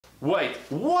Wait,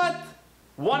 what?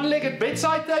 One-legged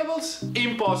bedside tables?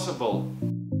 Impossible.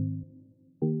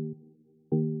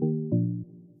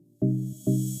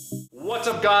 What's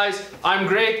up guys, I'm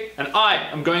Greg and I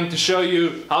am going to show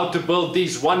you how to build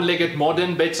these one-legged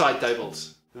modern bedside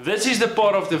tables. This is the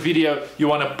part of the video you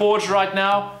want to pause right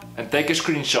now and take a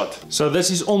screenshot. So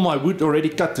this is all my wood already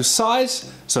cut to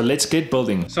size, so let's get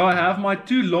building. So I have my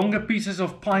two longer pieces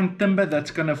of pine timber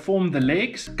that's going to form the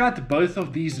legs. Cut both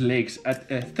of these legs at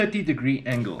a 30-degree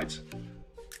angle.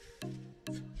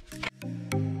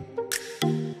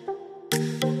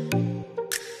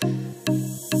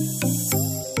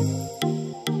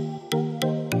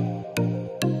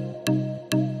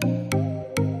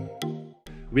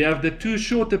 We have the two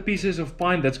shorter pieces of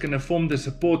pine that's going to form the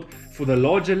support for the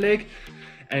larger leg,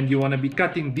 and you want to be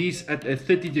cutting these at a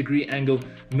 30-degree angle,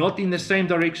 not in the same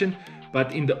direction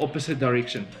but in the opposite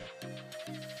direction.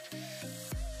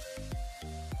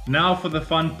 Now for the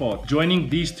fun part, joining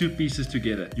these two pieces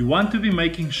together. You want to be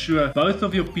making sure both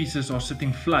of your pieces are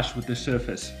sitting flush with the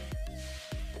surface.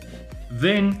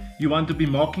 Then you want to be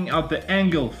marking out the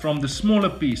angle from the smaller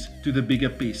piece to the bigger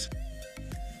piece.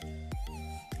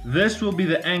 This will be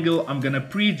the angle I'm going to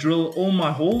pre-drill all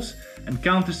my holes and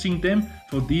countersink them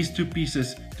for these two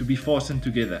pieces to be fastened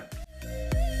together.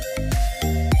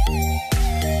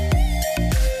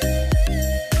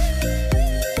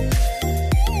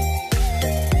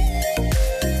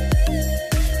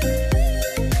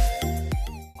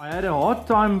 I had a hard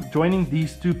time joining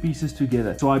these two pieces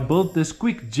together, so I built this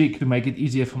quick jig to make it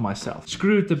easier for myself.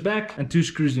 Screw at the back and two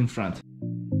screws in front.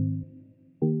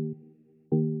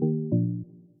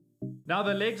 Now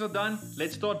the legs are done,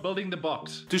 let's start building the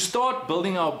box. To start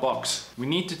building our box, we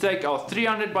need to take our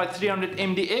 300 by 300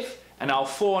 MDF and our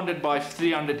 400 by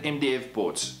 300 MDF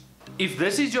boards. If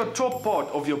this is your top part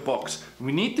of your box,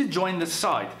 we need to join the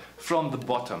side from the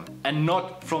bottom and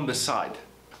not from the side.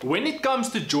 When it comes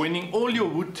to joining all your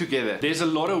wood together, there's a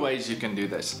lot of ways you can do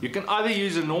this. You can either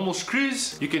use a normal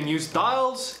screws, you can use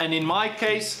dials, and in my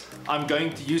case, I'm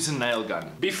going to use a nail gun.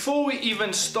 Before we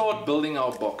even start building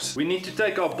our box, we need to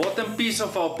take our bottom piece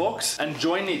of our box and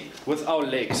join it with our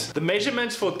legs. The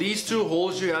measurements for these two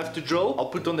holes you have to drill, I'll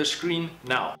put on the screen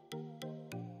now.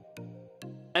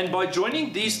 And by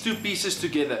joining these two pieces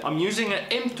together, I'm using an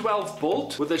M12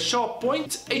 bolt with a sharp point.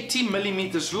 It's 80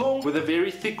 millimeters long with a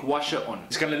very thick washer on.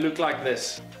 It's going to look like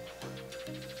this.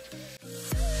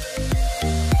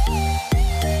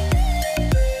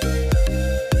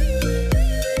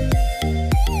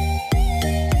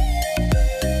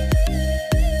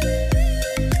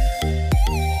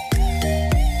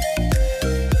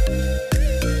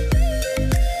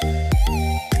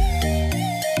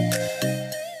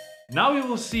 Now you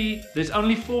will see there's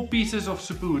only 4 pieces of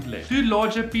superwood left. 2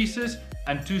 larger pieces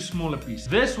and 2 smaller pieces.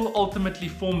 This will ultimately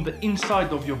form the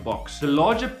inside of your box. The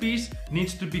larger piece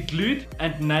needs to be glued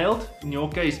and nailed, in your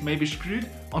case maybe screwed,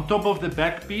 on top of the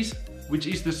back piece, which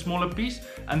is the smaller piece,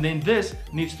 and then this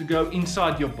needs to go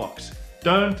inside your box.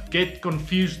 Don't get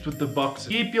confused with the boxes.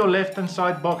 Keep your left hand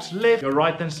side box left, your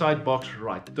right hand side box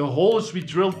right. The holes we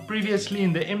drilled previously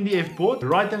in the MDF board, the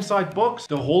right hand side box,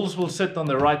 the holes will sit on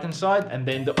the right hand side and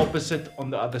then the opposite on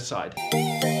the other side.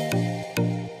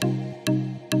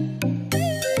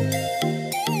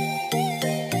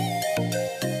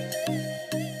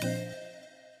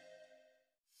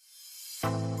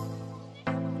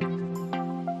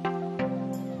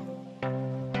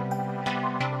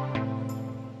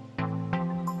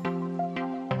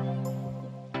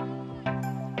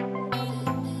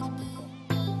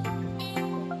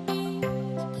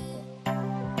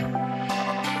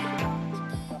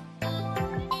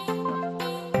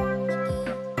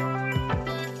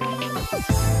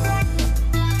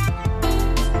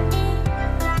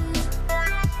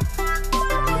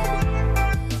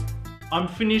 I'm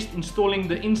finished installing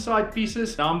the inside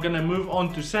pieces. Now I'm gonna move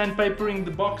on to sandpapering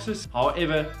the boxes.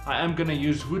 However, I am gonna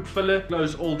use wood filler,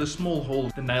 close all the small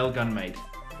holes the nail gun made.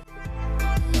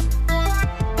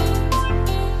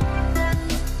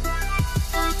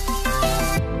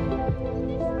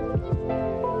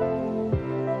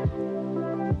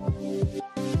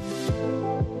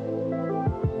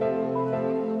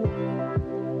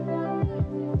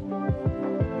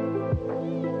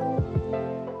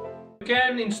 You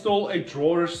can install a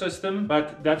drawer system,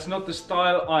 but that's not the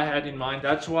style I had in mind.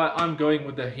 That's why I'm going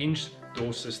with the hinged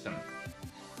door system.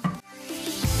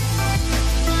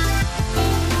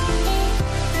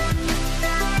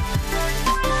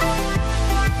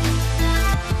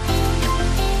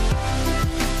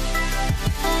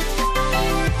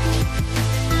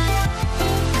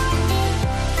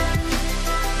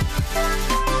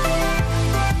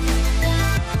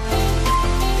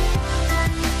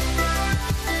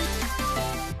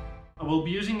 will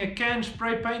be using a can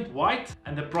spray paint, white,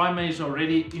 and the primer is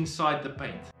already inside the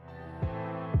paint.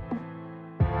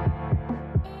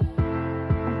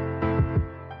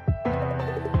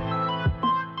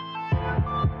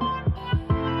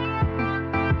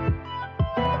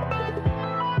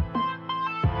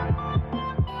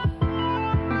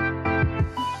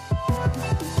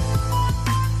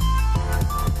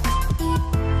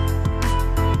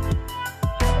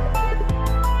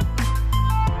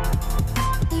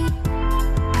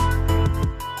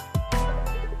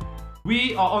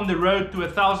 We are on the road to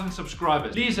 1,000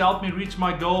 subscribers. Please help me reach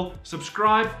my goal.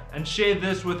 Subscribe and share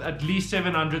this with at least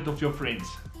 700 of your friends.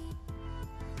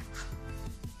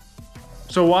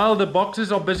 So while the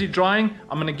boxes are busy drying,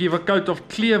 I'm going to give a coat of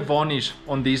clear varnish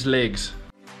on these legs.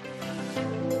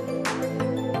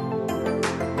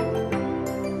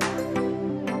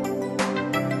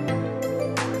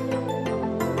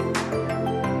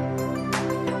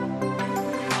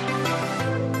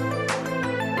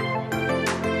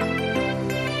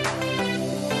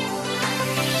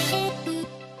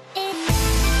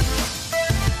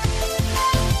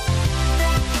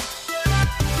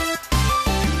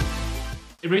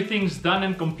 Everything's done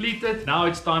and completed. Now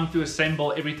it's time to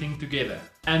assemble everything together.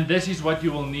 And this is what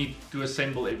you will need to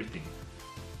assemble everything.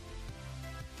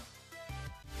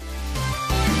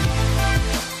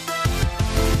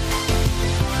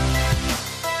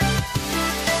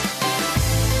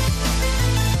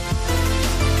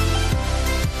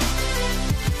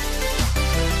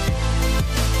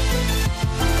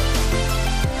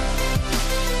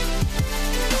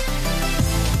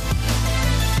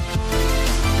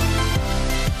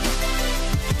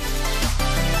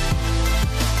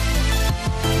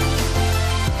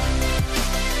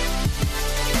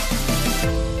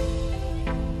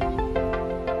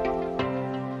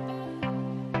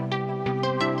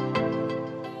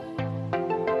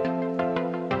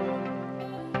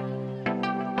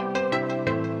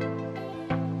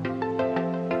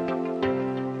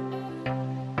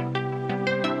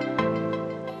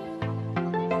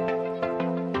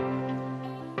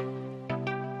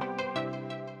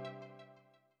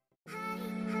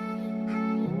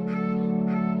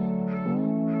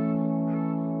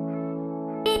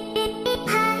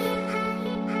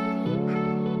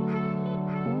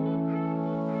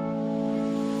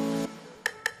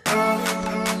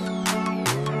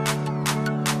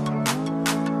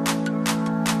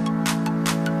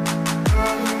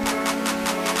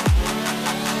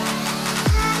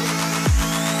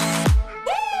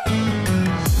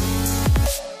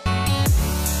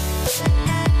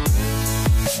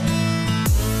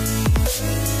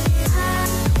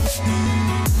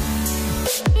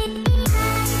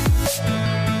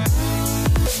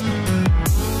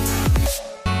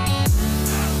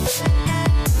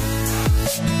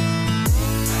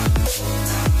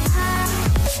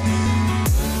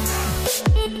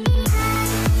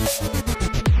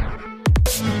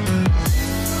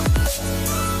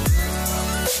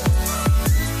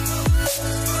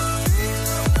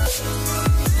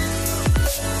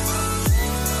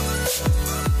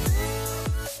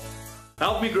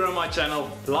 Help me grow my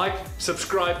channel, like,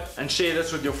 subscribe and share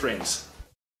this with your friends.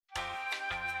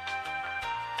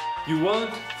 You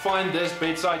won't find this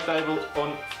bedside table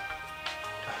on...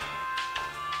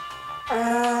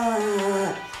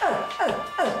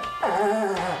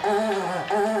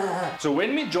 So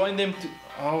when we join them to...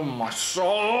 Oh my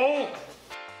soul!